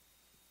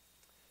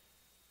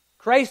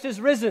Christ is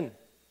risen.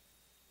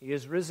 He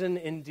is risen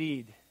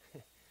indeed.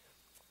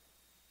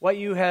 What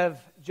you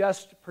have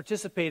just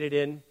participated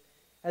in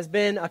has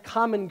been a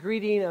common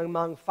greeting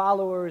among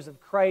followers of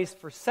Christ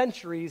for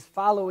centuries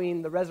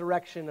following the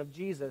resurrection of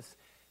Jesus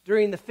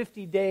during the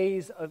 50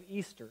 days of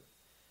Easter.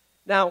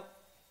 Now,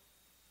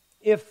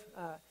 if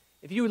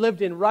you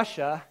lived in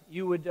Russia,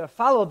 you would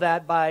follow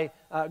that by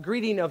a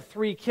greeting of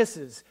 3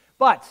 kisses.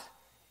 But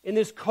in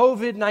this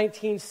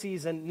COVID-19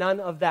 season,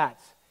 none of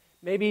that.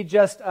 Maybe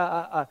just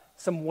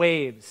some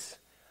waves,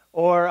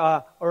 or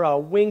a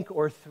wink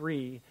or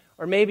 3,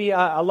 or maybe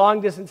a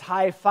long-distance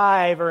high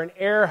five or an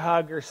air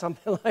hug or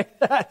something like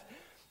that.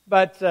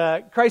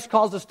 But Christ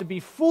calls us to be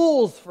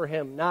fools for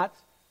Him, not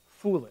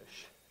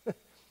foolish.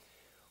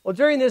 Well,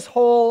 during this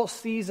whole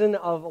season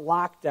of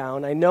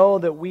lockdown, I know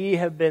that we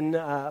have been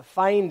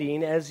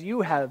finding, as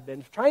you have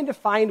been, trying to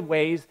find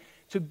ways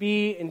to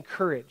be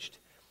encouraged.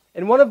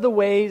 And one of the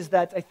ways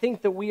that I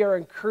think that we are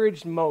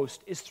encouraged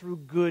most is through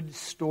good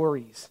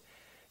stories.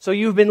 So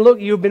you've been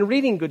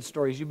reading good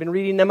stories. You've been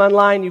reading them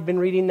online. You've been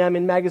reading them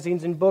in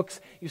magazines and books.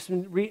 You've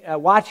been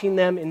watching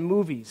them in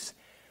movies.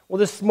 Well,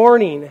 this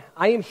morning,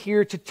 I am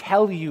here to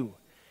tell you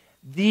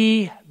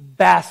the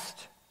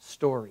best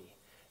story,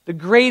 the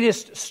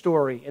greatest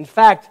story. In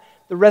fact,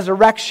 the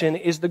resurrection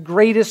is the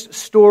greatest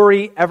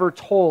story ever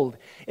told.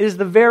 It is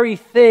the very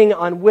thing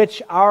on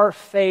which our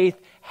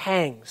faith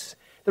hangs.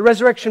 The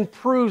resurrection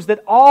proves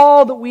that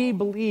all that we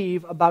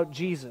believe about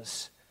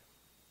Jesus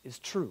is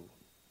true.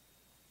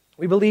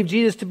 We believe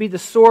Jesus to be the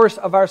source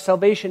of our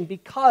salvation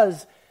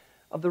because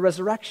of the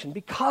resurrection.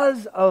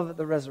 Because of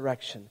the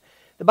resurrection.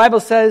 The Bible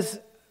says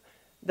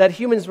that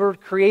humans were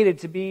created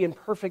to be in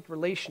perfect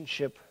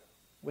relationship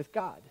with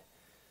God.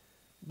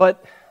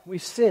 But we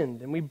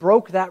sinned and we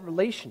broke that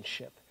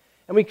relationship.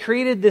 And we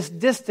created this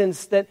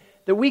distance that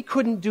we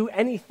couldn't do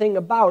anything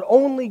about.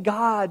 Only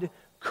God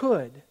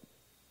could.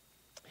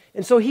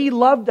 And so He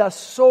loved us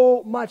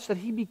so much that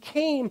He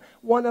became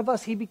one of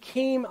us. He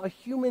became a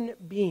human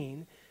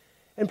being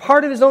and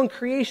part of His own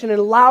creation and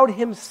allowed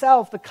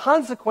Himself the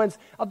consequence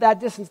of that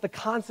distance, the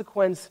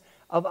consequence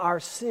of our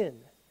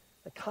sin,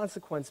 the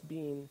consequence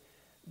being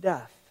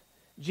death.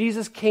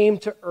 Jesus came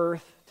to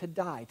earth to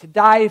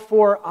die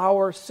for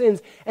our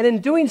sins. And in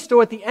doing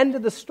so, at the end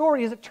of the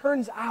story, as it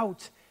turns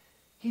out,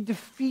 He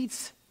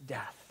defeats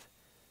death.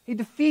 He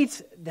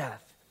defeats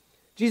death.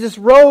 Jesus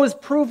rose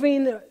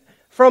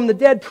from the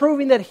dead,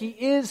 proving that He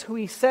is who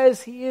He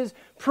says He is,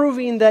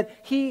 proving that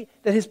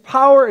His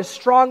power is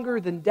stronger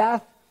than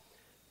death,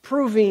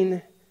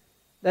 proving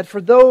that for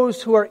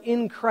those who are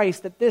in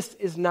Christ, that this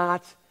is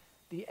not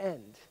the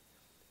end.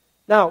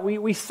 Now,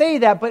 we say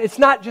that, but it's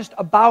not just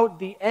about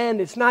the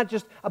end. It's not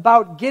just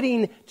about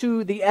getting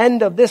to the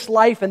end of this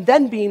life and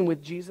then being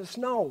with Jesus.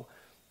 No.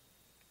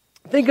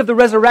 Think of the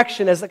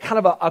resurrection as a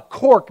kind of a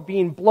cork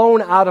being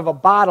blown out of a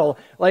bottle,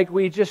 like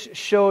we just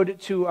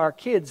showed to our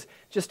kids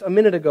just a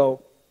minute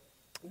ago.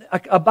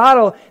 A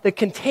bottle that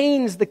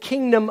contains the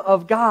kingdom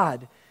of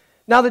God.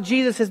 Now that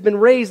Jesus has been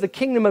raised, the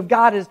kingdom of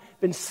God has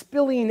been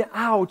spilling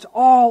out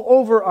all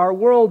over our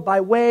world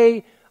by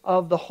way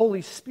of the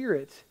Holy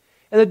Spirit.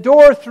 And the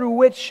door through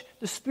which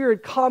the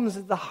Spirit comes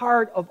is the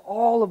heart of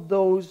all of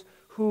those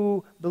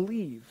who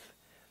believe.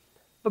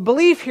 But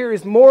belief here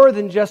is more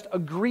than just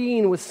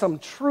agreeing with some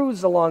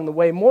truths along the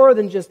way, more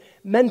than just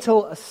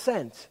mental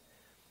assent.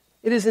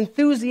 It is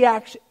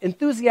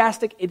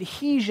enthusiastic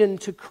adhesion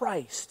to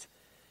Christ.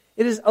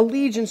 It is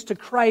allegiance to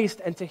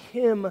Christ and to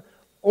Him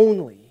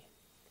only.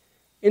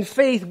 In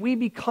faith, we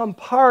become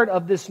part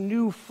of this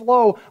new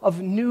flow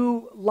of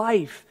new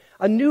life,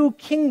 a new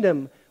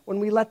kingdom when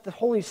we let the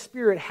Holy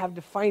Spirit have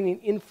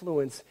defining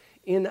influence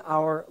in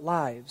our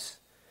lives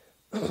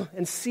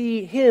and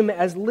see Him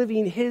as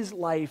living His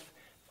life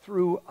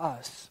through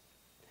us.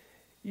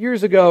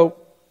 Years ago,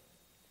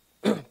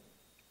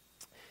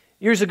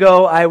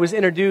 I was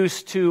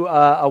introduced to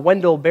a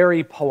Wendell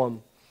Berry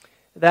poem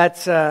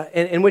that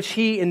in which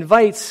he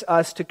invites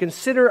us to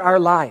consider our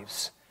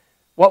lives,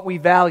 what we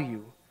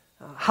value,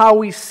 how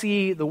we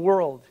see the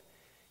world.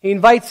 He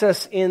invites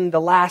us in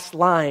the last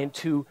line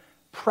to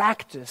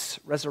practice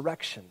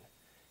resurrection.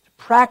 To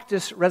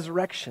practice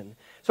resurrection.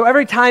 So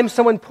every time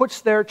someone puts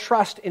their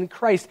trust in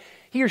Christ,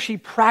 he or she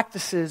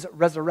practices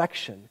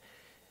resurrection.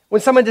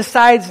 When someone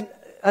decides,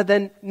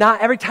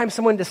 every time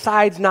someone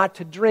decides not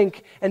to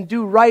drink and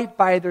do right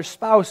by their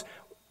spouse,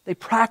 they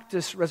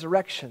practice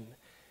resurrection.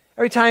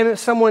 Every time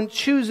someone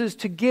chooses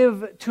to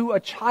give to a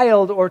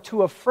child or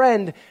to a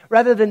friend,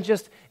 rather than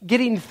just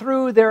getting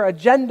through their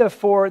agenda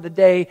for the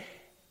day,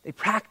 they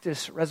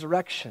practice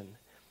resurrection.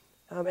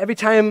 Every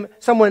time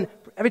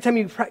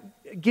you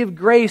give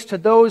grace to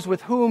those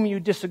with whom you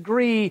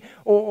disagree,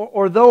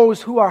 or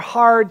those who are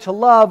hard to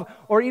love,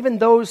 or even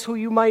those who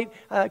you might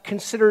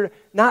consider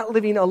not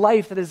living a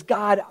life that is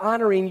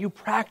God-honoring, you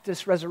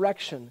practice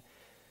resurrection.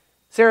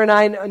 Sarah and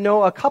I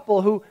know a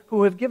couple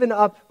who have given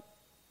up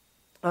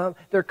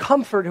their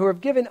comfort, who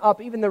have given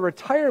up even their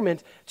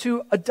retirement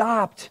to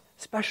adopt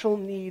special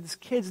needs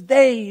kids.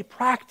 They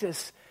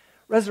practice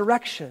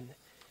resurrection.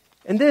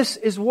 And this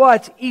is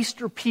what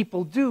Easter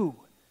people do.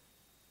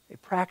 They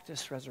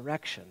practice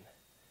resurrection.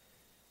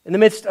 In the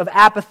midst of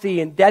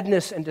apathy and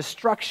deadness and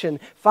destruction,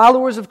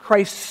 followers of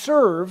Christ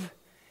serve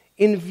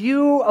in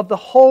view of the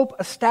hope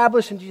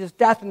established in Jesus'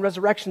 death and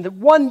resurrection, that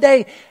one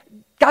day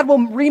God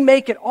will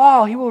remake it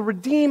all. He will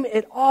redeem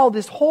it all,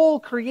 this whole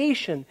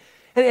creation,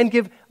 and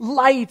give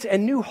light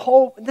and new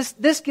hope.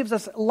 This gives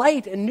us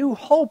light and new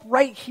hope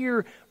right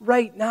here,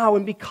 right now.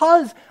 And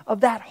because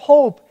of that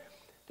hope,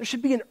 there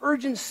should be an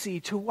urgency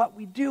to what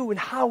we do and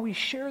how we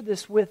share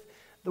this with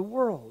the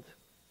world.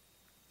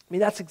 I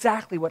mean, that's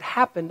exactly what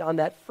happened on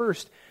that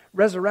first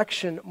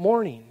resurrection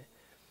morning.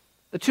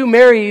 The two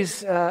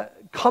Marys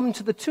come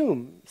to the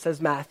tomb, says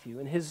Matthew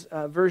in his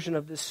version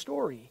of this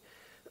story.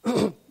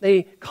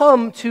 They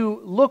come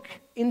to look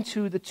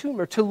into the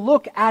tomb, or to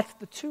look at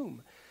the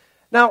tomb.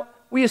 Now,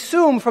 we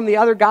assume from the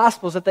other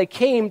Gospels that they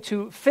came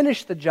to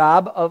finish the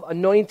job of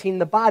anointing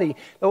the body,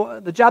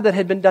 the job that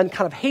had been done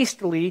kind of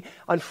hastily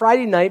on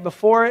Friday night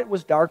before it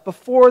was dark,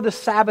 before the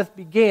Sabbath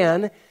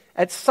began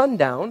at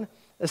sundown,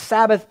 the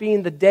Sabbath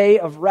being the day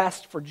of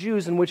rest for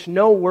Jews in which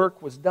no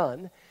work was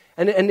done.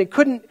 And it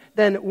couldn't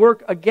then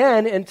work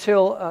again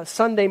until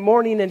Sunday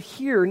morning, and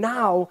here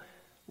now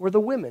were the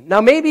women.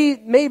 Now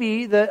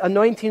maybe the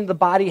anointing of the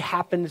body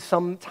happened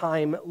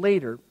sometime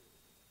later.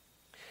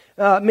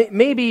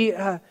 Maybe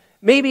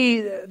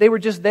they were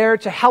just there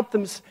to help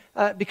them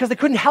because they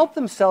couldn't help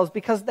themselves,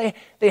 because they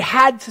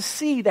had to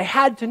see, they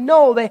had to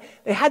know, they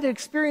had to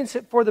experience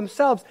it for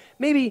themselves.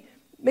 Maybe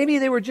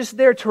they were just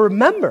there to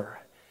remember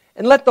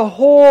and let the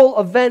whole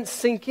event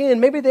sink in.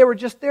 Maybe they were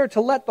just there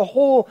to let the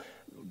whole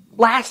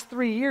last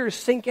 3 years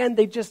sink in.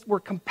 They just were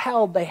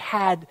compelled, they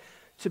had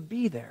to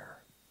be there.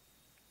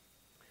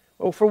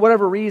 Well, for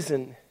whatever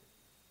reason,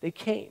 they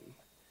came.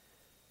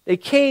 They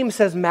came,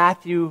 says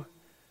Matthew,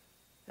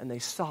 and they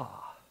saw.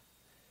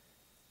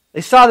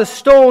 They saw the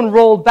stone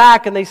rolled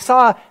back, and they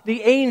saw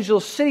the angel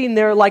sitting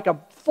there like a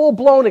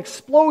full-blown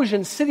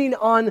explosion sitting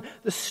on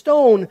the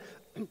stone.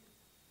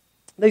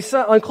 They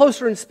saw, on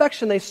closer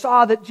inspection, they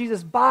saw that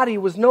Jesus' body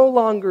was no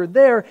longer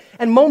there,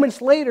 and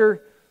moments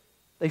later,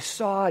 they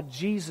saw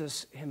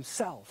Jesus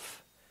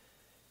himself.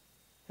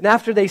 And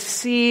after they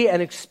see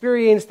and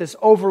experience this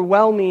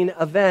overwhelming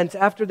event,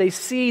 after they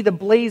see the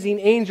blazing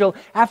angel,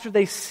 after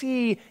they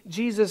see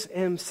Jesus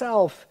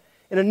himself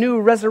in a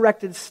new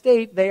resurrected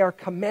state, they are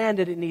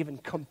commanded and even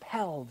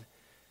compelled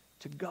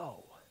to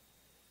go.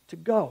 To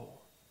go.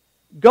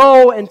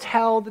 Go and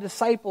tell the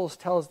disciples,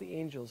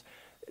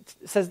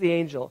 says the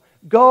angel.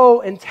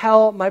 Go and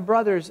tell my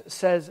brothers,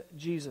 says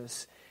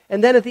Jesus.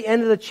 And then at the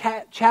end of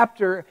the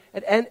chapter,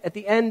 at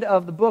the end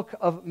of the book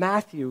of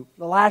Matthew,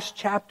 the last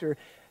chapter,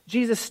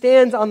 Jesus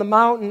stands on the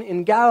mountain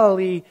in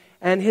Galilee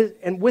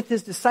and with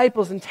his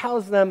disciples and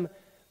tells them,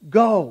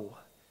 go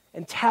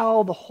and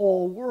tell the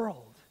whole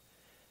world.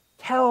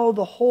 Tell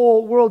the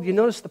whole world. You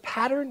notice the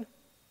pattern?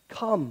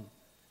 Come,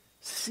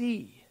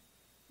 see,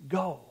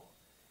 go.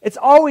 It's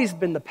always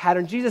been the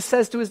pattern. Jesus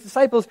says to his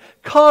disciples,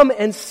 come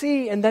and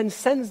see, and then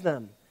sends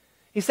them.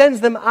 He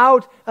sends them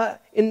out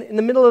in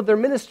the middle of their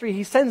ministry.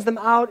 He sends them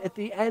out at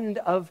the end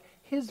of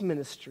his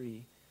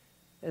ministry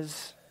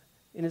as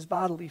in his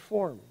bodily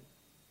form.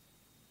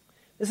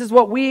 This is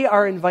what we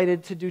are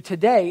invited to do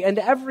today and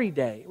every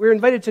day. We're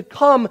invited to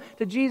come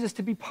to Jesus,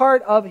 to be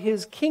part of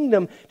his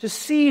kingdom, to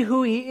see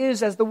who he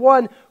is as the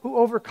one who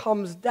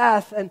overcomes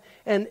death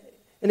and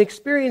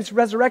experience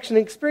resurrection,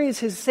 and experience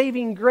his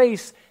saving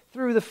grace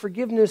through the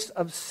forgiveness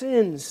of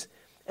sins,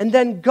 and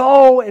then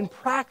go and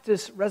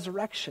practice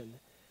resurrection.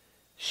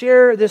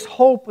 Share this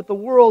hope with the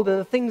world and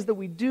the things that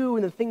we do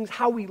and the things,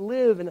 how we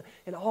live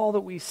and all that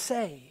we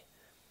say.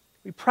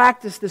 We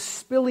practice this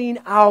spilling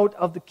out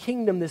of the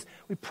kingdom.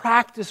 We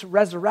practice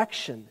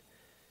resurrection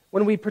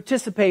when we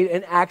participate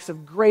in acts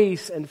of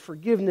grace and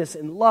forgiveness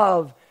and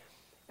love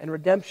and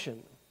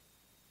redemption.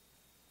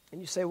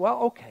 And you say,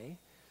 well, okay,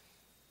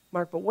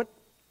 Mark, but what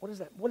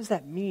does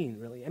that mean,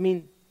 really? I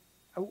mean,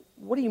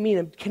 what do you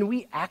mean? Can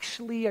we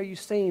actually, are you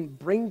saying,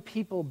 bring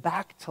people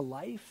back to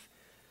life?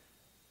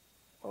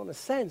 Well, in a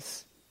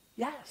sense,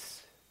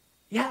 yes.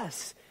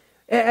 Yes.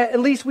 At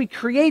least we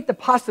create the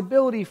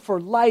possibility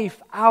for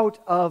life out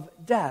of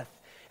death.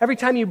 Every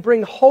time you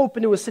bring hope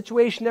into a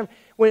situation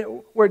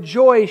where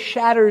joy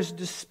shatters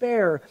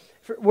despair,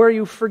 where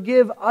you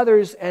forgive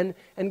others and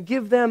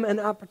give them an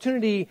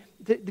opportunity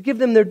to give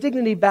them their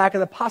dignity back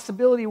and the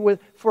possibility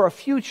for a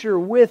future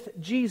with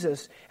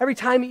Jesus. Every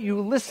time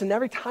you listen,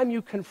 every time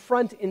you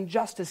confront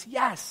injustice,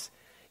 yes,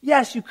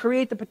 you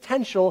create the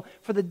potential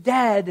for the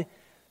dead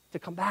to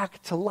come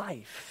back to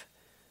life.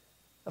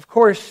 Of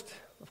course,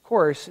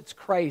 it's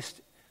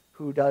Christ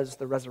who does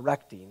the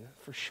resurrecting,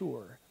 for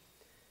sure.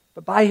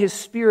 But by his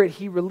Spirit,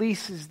 he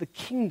releases the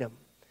kingdom.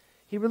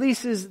 He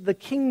releases the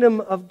kingdom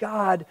of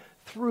God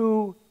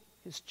through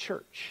his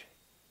church,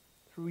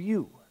 through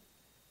you,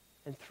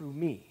 and through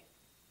me.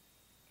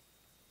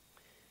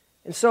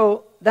 And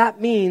so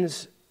that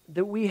means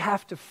that we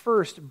have to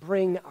first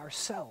bring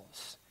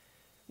ourselves.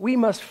 We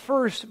must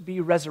first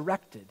be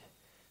resurrected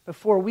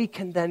before we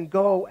can then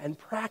go and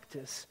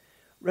practice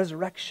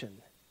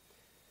resurrection.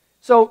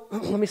 So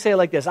let me say it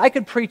like this. I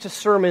could preach a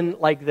sermon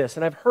like this,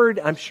 and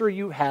I'm sure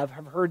you have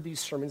heard these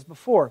sermons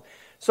before.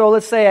 So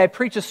let's say I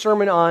preach a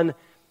sermon on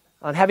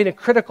having a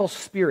critical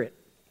spirit.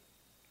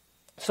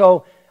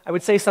 So I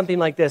would say something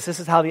like this. This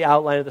is how the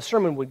outline of the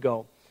sermon would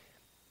go.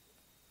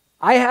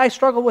 I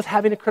struggle with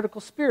having a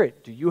critical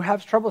spirit. Do you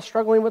have trouble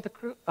struggling with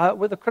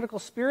a critical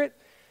spirit?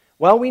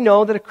 Well, we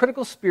know that a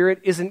critical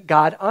spirit isn't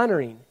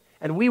God-honoring,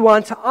 and we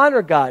want to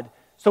honor God,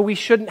 so we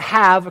shouldn't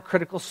have a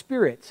critical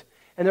spirit.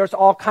 And there's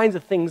all kinds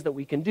of things that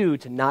we can do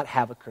to not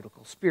have a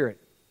critical spirit,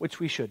 which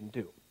we shouldn't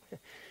do,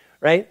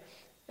 right?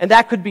 And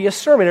that could be a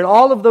sermon, and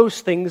all of those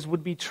things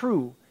would be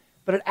true,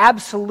 but it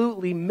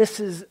absolutely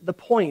misses the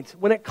point.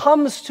 When it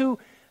comes to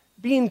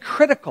being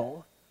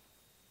critical,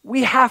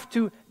 we have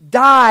to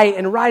die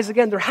and rise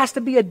again. There has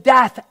to be a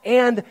death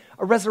and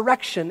a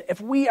resurrection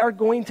if we are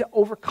going to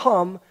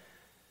overcome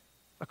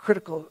a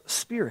critical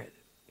spirit.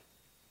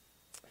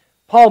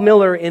 Paul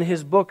Miller, in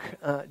his book,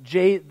 The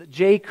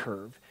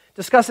J-Curve,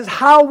 discusses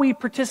how we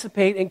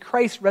participate in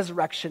Christ's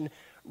resurrection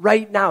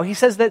right now. He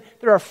says that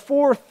there are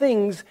 4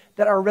 things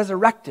that are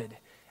resurrected.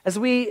 As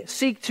we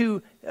seek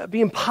to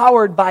be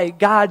empowered by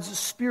God's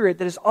Spirit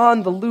that is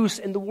on the loose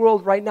in the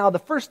world right now, the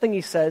first thing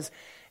he says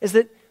is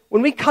that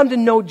when we come to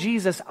know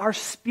Jesus, our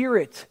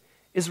spirit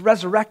is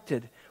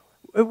resurrected.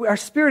 Our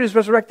spirit is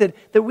resurrected,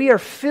 that we are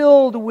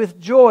filled with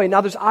joy.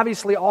 Now, there's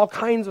obviously all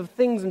kinds of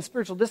things and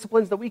spiritual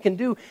disciplines that we can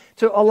do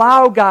to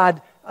allow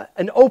God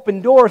an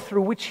open door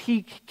through which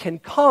He can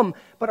come.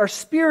 But our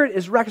spirit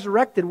is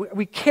resurrected.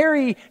 We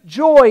carry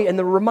joy and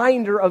the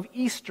reminder of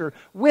Easter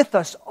with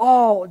us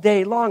all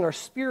day long. Our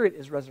spirit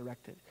is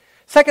resurrected.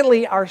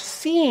 Secondly, our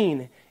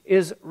seeing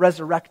is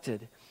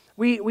resurrected.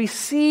 We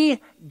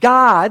see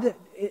God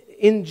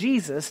in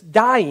Jesus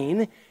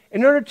dying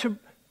in order to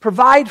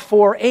provide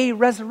for a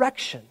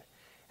resurrection,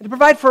 and to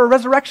provide for a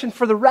resurrection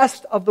for the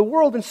rest of the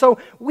world. And so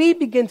we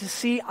begin to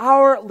see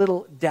our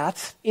little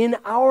deaths in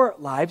our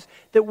lives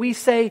that we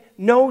say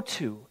no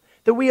to,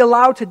 that we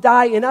allow to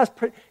die in us,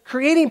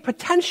 creating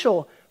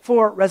potential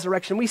for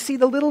resurrection. We see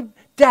the little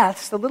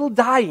deaths, the little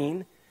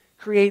dying,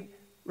 create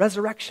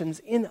resurrections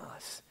in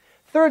us.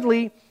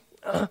 Thirdly,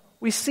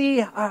 we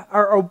see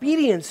our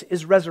obedience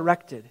is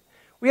resurrected.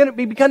 We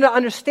begin to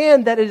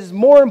understand that it is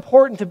more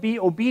important to be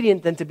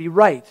obedient than to be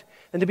right,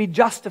 than to be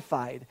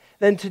justified,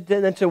 than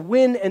to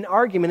win an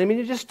argument. I mean,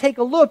 you just take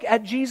a look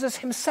at Jesus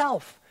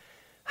himself.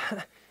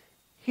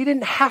 He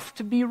didn't have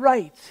to be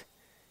right.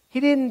 He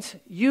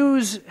didn't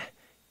use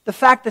the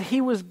fact that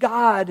he was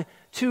God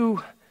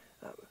to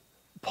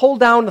pull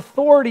down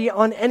authority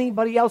on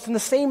anybody else. And the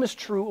same is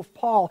true of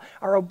Paul.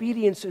 Our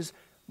obedience is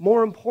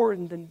more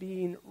important than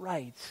being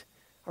right.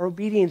 Our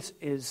obedience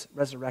is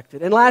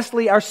resurrected. And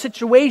lastly, our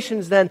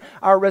situations then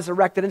are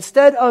resurrected.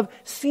 Instead of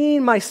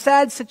seeing my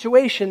sad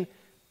situation,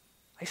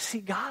 I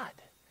see God.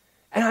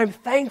 And I'm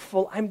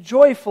thankful, I'm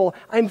joyful,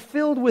 I'm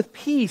filled with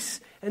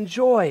peace and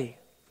joy.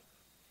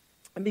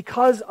 And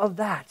because of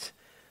that,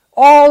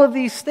 all of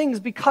these things,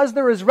 because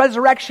there is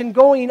resurrection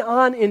going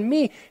on in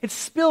me, it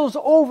spills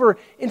over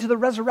into the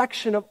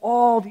resurrection of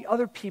all the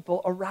other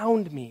people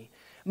around me.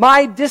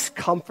 My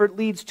discomfort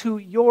leads to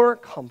your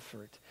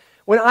comfort.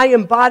 When I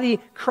embody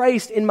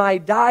Christ in my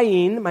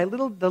dying,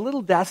 the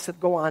little deaths that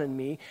go on in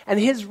me, and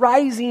His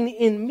rising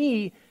in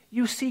me,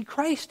 you see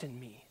Christ in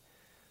me.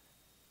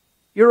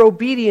 Your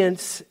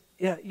obedience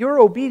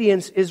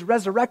is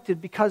resurrected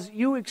because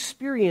you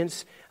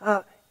experience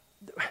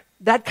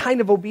that kind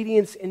of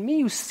obedience in me.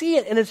 You see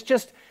it, and it's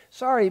just,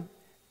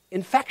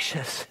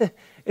 infectious.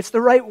 It's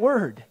the right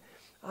word.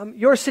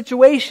 Your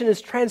situation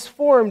is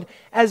transformed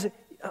as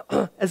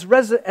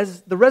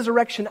the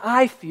resurrection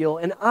I feel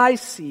and I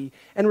see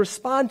and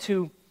respond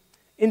to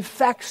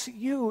infects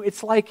you.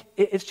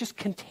 It's just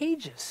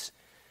contagious.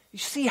 You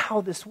see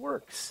how this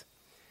works.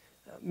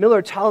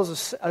 Miller tells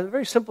us a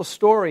very simple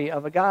story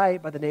of a guy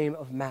by the name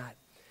of Matt,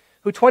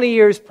 who 20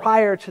 years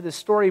prior to this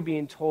story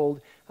being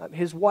told,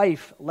 his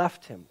wife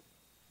left him.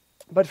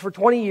 But for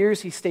 20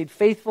 years, he stayed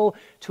faithful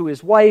to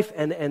his wife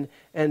and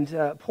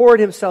poured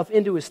himself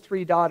into his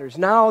 3 daughters.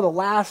 Now, the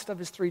last of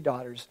his 3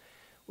 daughters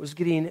was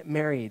getting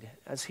married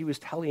as he was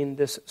telling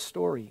this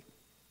story.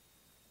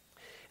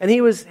 And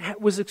he was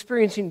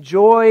experiencing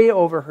joy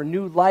over her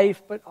new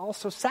life, but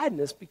also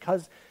sadness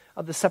because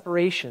of the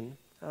separation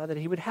that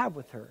he would have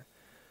with her.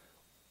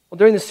 Well,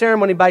 during the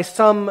ceremony, by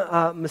some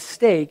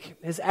mistake,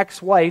 his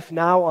ex-wife,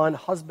 now on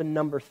husband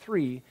number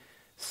 3,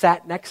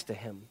 sat next to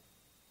him.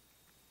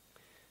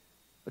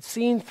 But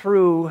seen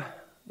through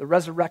the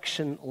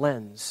resurrection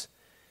lens,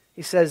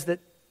 he says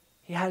that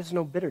he has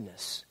no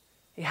bitterness.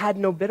 He had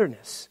no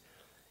bitterness.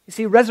 You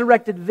see,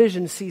 resurrected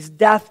vision sees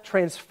death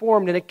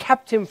transformed, and it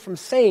kept him from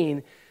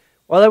saying,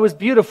 well, that was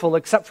beautiful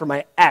except for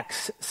my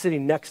ex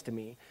sitting next to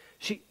me.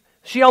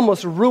 She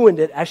almost ruined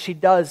it as she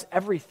does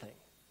everything.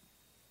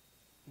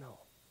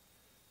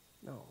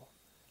 No.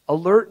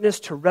 Alertness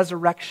to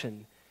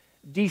resurrection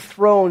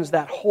dethrones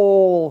that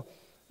whole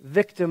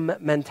victim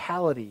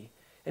mentality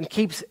and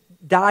keeps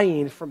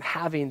dying from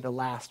having the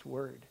last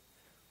word.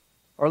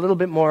 Or a little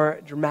bit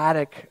more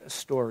dramatic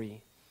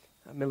story.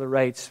 Miller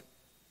writes,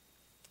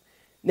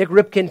 Nick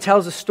Ripkin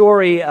tells a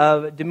story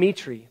of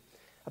Dmitri,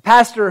 a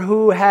pastor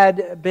who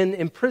had been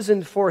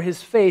imprisoned for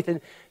his faith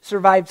and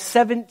survived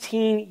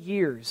 17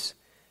 years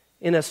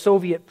in a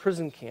Soviet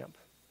prison camp.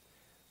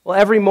 Well,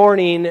 every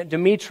morning,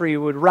 Dmitri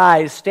would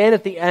rise, stand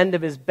at the end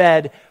of his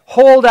bed,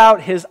 hold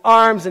out his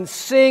arms, and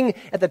sing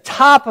at the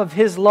top of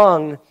his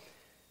lung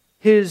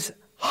his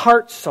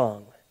heart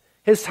song,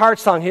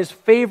 his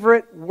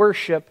favorite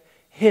worship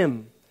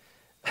hymn.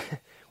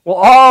 Well,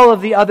 all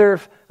of the other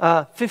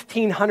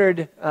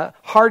 1,500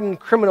 hardened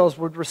criminals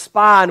would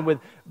respond with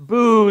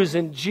boos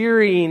and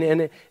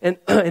jeering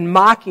and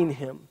mocking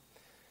him.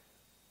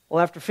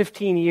 Well, after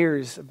 15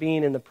 years of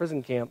being in the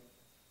prison camp,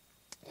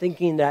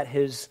 thinking that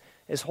his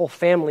whole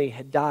family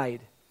had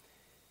died,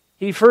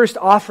 he first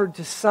offered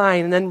to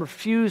sign and then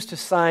refused to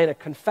sign a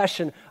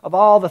confession of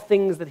all the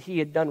things that he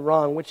had done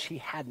wrong, which he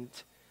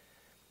hadn't.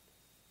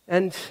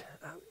 And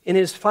in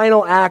his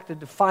final act of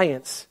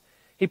defiance,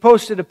 he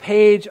posted a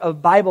page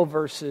of Bible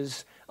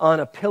verses on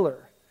a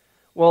pillar.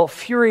 Well,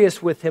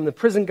 furious with him, the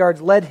prison guards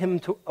led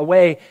him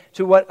away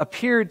to what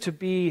appeared to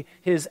be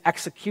his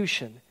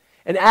execution.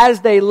 And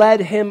as they led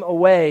him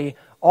away,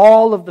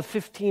 all of the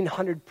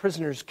 1,500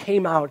 prisoners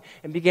came out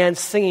and began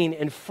singing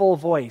in full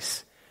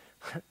voice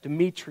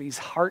Dmitri's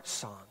heart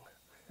song.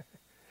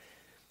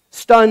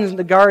 Stunned,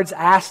 the guards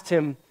asked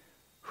him,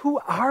 "Who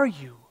are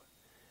you?"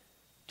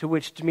 To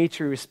which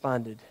Dmitri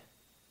responded,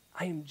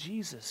 "I am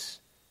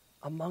Jesus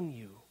among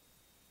you."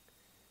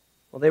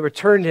 Well, they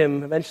returned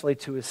him eventually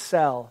to his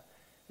cell,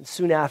 and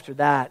soon after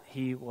that,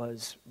 he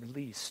was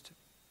released.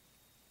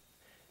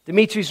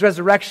 Dmitri's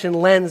resurrection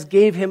lens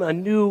gave him a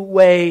new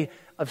way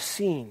of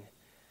seeing,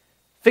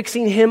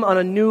 fixing him on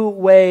a new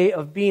way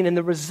of being, and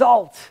the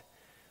result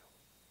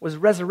was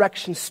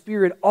resurrection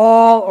spirit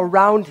all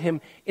around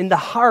him in the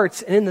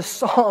hearts and in the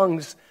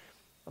songs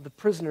of the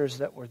prisoners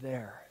that were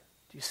there.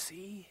 Do you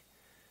see?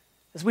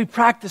 As we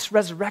practice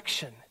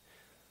resurrection,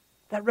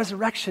 that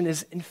resurrection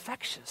is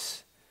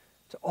infectious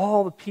to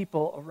all the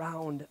people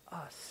around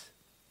us.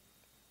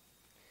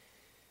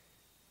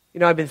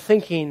 You know, I've been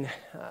thinking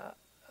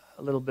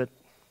a little bit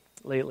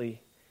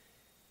lately.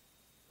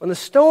 When the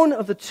stone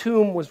of the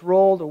tomb was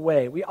rolled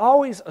away, we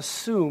always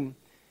assume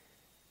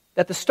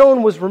that the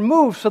stone was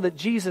removed so that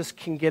Jesus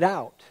can get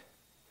out.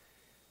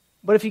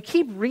 But if you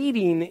keep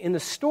reading in the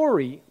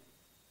story,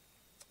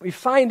 we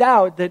find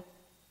out that,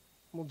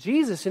 well,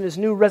 Jesus in his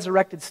new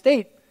resurrected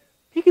state,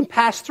 he can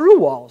pass through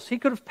walls. He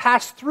could have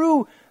passed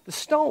through the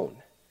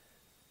stone.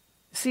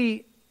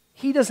 See,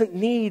 he doesn't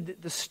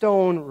need the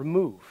stone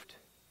removed.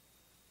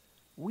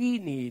 We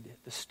need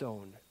the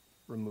stone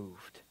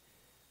removed.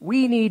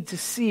 We need to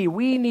see,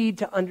 we need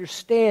to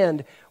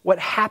understand what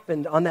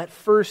happened on that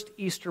first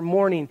Easter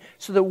morning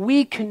so that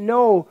we can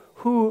know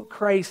who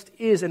Christ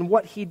is and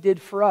what he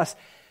did for us.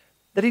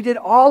 That he did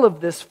all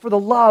of this for the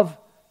love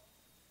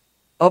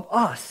of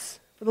us.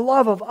 For the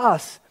love of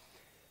us.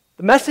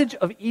 The message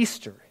of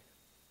Easter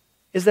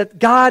is that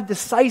God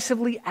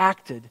decisively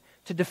acted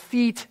to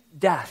defeat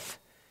death.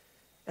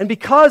 And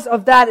because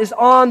of that is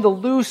on the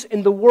loose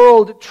in the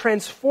world,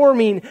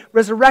 transforming,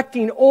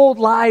 resurrecting old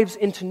lives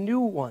into new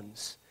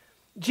ones.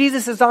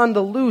 Jesus is on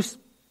the loose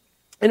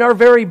in our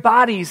very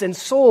bodies and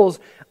souls,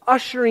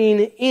 ushering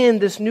in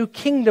this new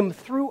kingdom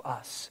through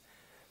us.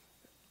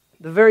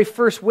 The very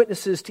first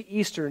witnesses to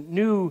Easter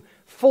knew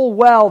full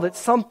well that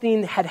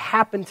something had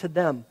happened to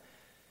them.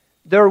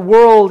 Their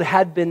world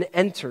had been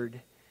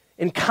entered,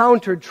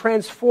 encountered,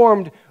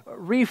 transformed,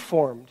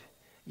 reformed.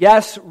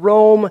 Yes,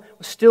 Rome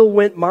still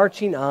went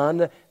marching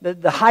on.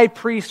 The high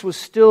priest was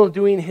still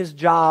doing his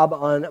job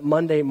on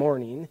Monday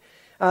morning.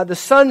 The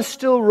sun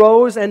still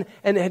rose and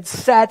had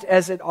set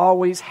as it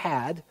always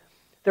had.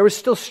 There was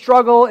still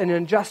struggle and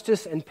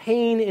injustice and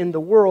pain in the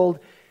world,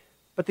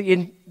 but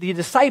the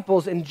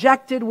disciples,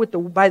 injected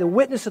by the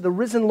witness of the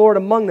risen Lord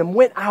among them,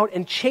 went out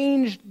and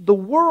changed the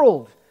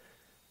world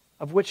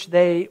of which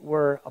they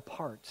were a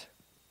part.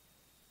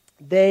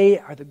 They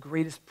are the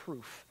greatest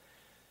proof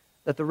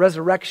that the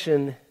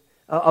resurrection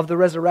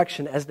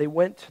as they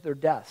went to their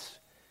deaths,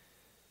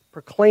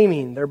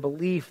 proclaiming their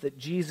belief that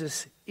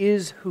Jesus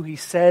is who he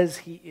says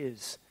he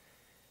is,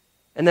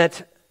 and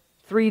that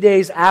 3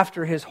 days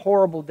after his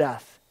horrible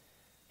death,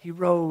 he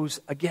rose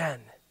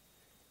again.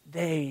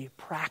 They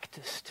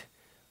practiced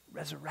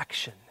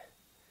resurrection.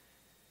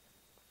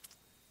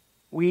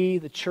 We,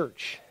 the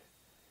church,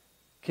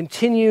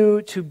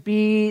 continue to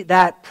be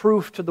that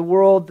proof to the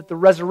world that the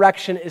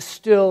resurrection is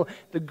still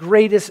the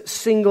greatest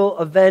single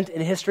event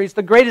in history. It's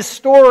the greatest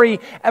story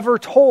ever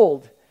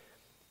told.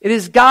 It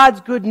is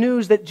God's good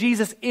news that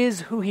Jesus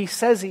is who he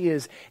says he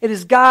is. It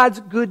is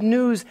God's good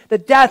news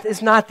that death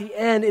is not the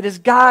end. It is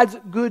God's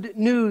good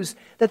news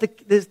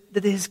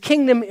that his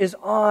kingdom is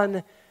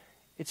on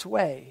its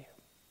way.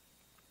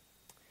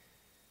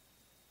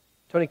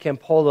 Tony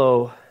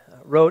Campolo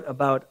wrote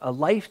about a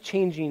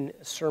life-changing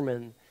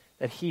sermon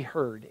that he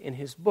heard in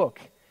his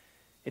book.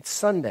 It's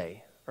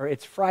Sunday, or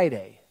it's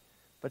Friday,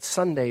 but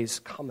Sunday's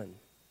coming.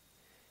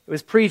 It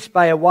was preached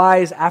by a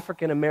wise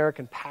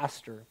African-American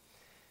pastor.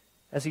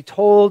 as he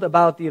told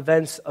about the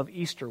events of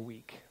Easter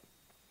week.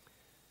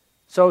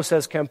 So,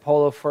 says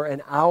Campolo, for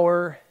an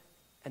hour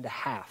and a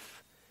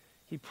half,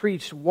 he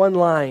preached one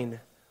line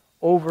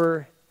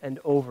over and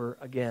over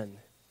again.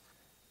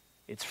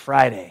 It's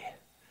Friday,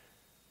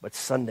 but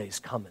Sunday's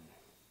coming.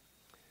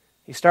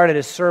 He started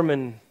his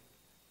sermon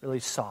really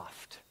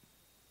soft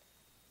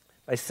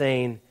by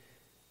saying,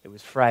 it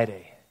was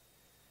Friday.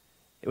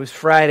 It was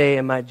Friday,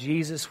 and my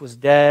Jesus was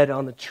dead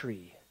on the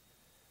tree.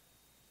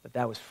 But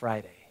that was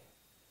Friday,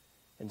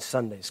 and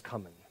Sunday's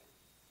coming.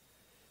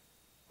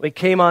 Well, he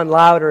came on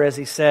louder as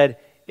he said,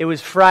 it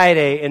was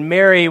Friday, and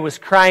Mary was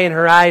crying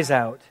her eyes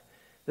out.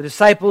 The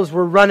disciples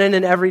were running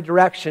in every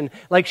direction,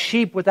 like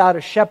sheep without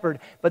a shepherd.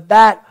 But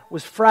that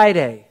was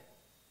Friday,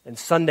 and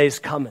Sunday's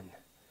coming.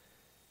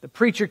 The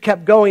preacher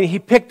kept going. He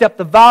picked up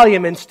the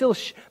volume and still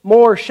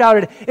more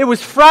shouted, it was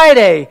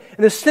Friday.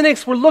 And the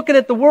cynics were looking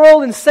at the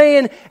world and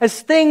saying,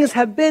 as things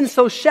have been,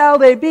 so shall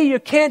they be. You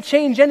can't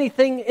change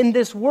anything in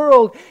this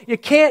world. You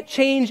can't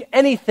change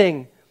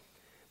anything.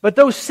 But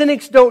those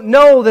cynics don't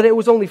know that it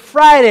was only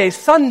Friday.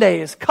 Sunday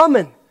is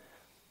coming.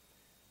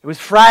 It was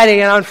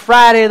Friday, and on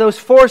Friday, those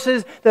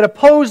forces that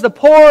oppose the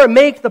poor and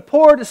make the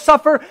poor to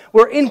suffer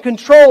were in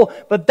control.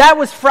 But that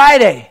was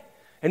Friday,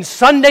 and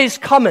Sunday's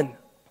coming.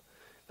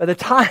 By the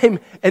time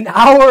an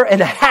hour and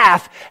a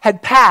half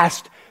had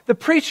passed, the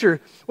preacher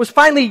was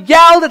finally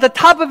yelled at the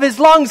top of his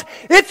lungs,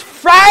 it's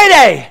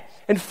Friday!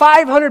 And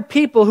 500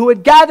 people who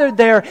had gathered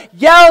there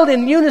yelled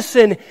in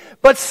unison,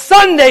 but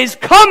Sunday's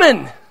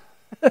coming!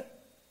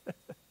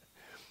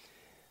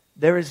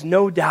 There is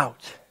no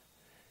doubt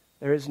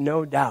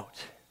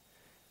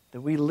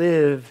that we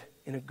live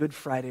in a Good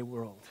Friday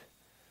world.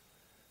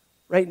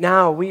 Right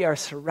now, we are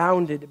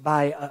surrounded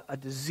by a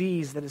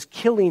disease that is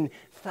killing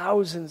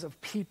thousands of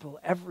people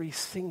every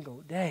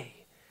single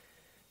day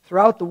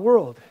throughout the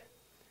world,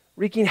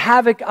 wreaking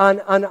havoc on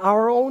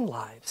our own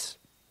lives,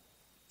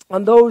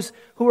 on those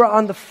who are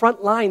on the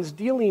front lines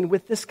dealing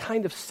with this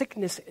kind of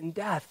sickness and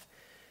death,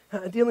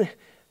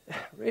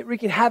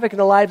 wreaking havoc in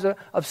the lives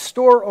of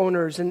store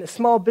owners and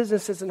small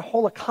businesses and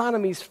whole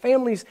economies,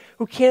 families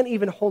who can't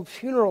even hold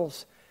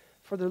funerals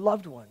for their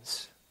loved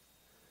ones.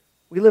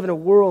 We live in a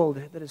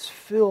world that is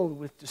filled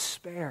with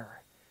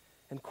despair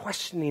and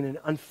questioning and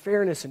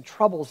unfairness and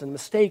troubles and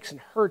mistakes and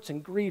hurts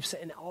and griefs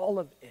and all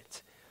of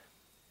it.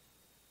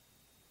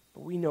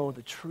 But we know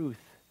the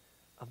truth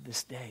of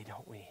this day,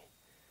 don't we?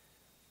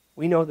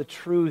 We know the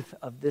truth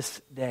of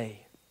this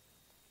day.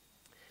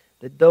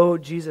 That though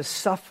Jesus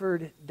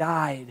suffered,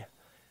 died,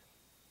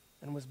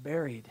 and was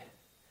buried,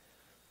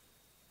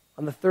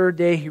 on the third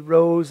day he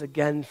rose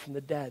again from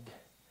the dead.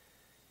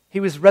 He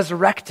was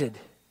resurrected.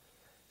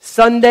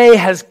 Sunday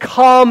has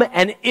come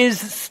and is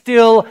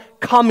still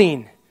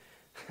coming.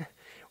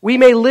 We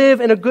may live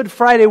in a Good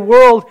Friday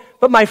world,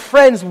 but my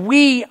friends,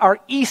 we are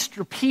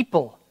Easter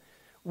people.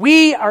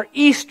 We are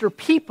Easter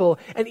people,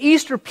 and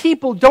Easter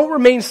people don't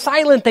remain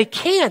silent. They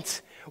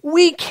can't.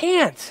 We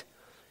can't.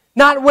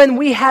 Not when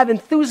we have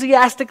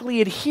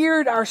enthusiastically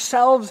adhered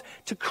ourselves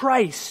to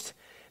Christ.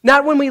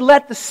 Not when we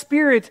let the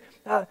Spirit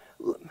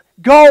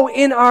go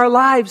in our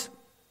lives.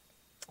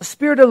 The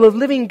Spirit of the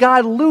living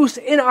God loose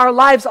in our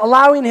lives,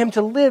 allowing Him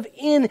to live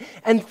in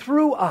and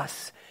through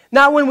us.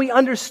 Not when we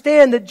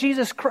understand that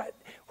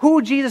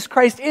who Jesus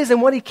Christ is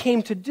and what He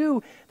came to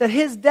do, that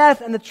His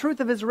death and the truth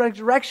of His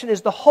resurrection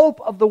is the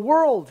hope of the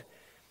world.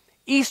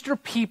 Easter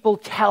people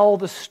tell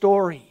the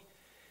story.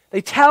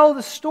 They tell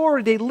the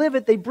story, they live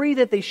it, they breathe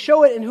it, they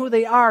show it in who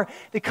they are.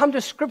 They come to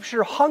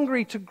Scripture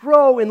hungry to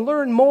grow and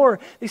learn more.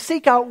 They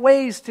seek out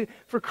ways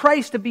for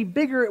Christ to be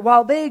bigger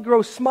while they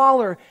grow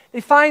smaller.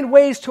 They find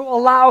ways to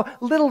allow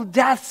little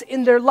deaths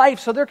in their life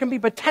so there can be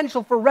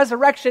potential for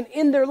resurrection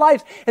in their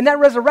lives. And that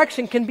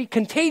resurrection can be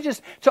contagious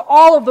to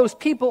all of those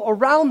people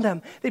around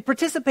them. They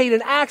participate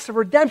in acts of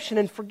redemption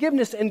and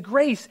forgiveness and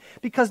grace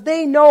because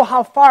they know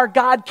how far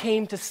God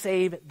came to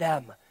save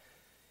them.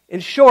 In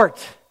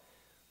short,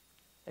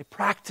 they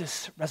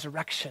practice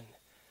resurrection.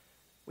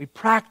 We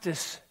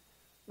practice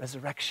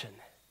resurrection.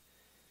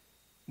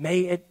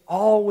 May it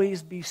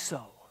always be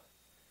so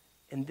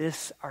in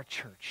this, our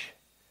church.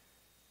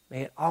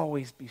 May it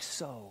always be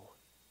so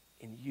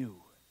in you.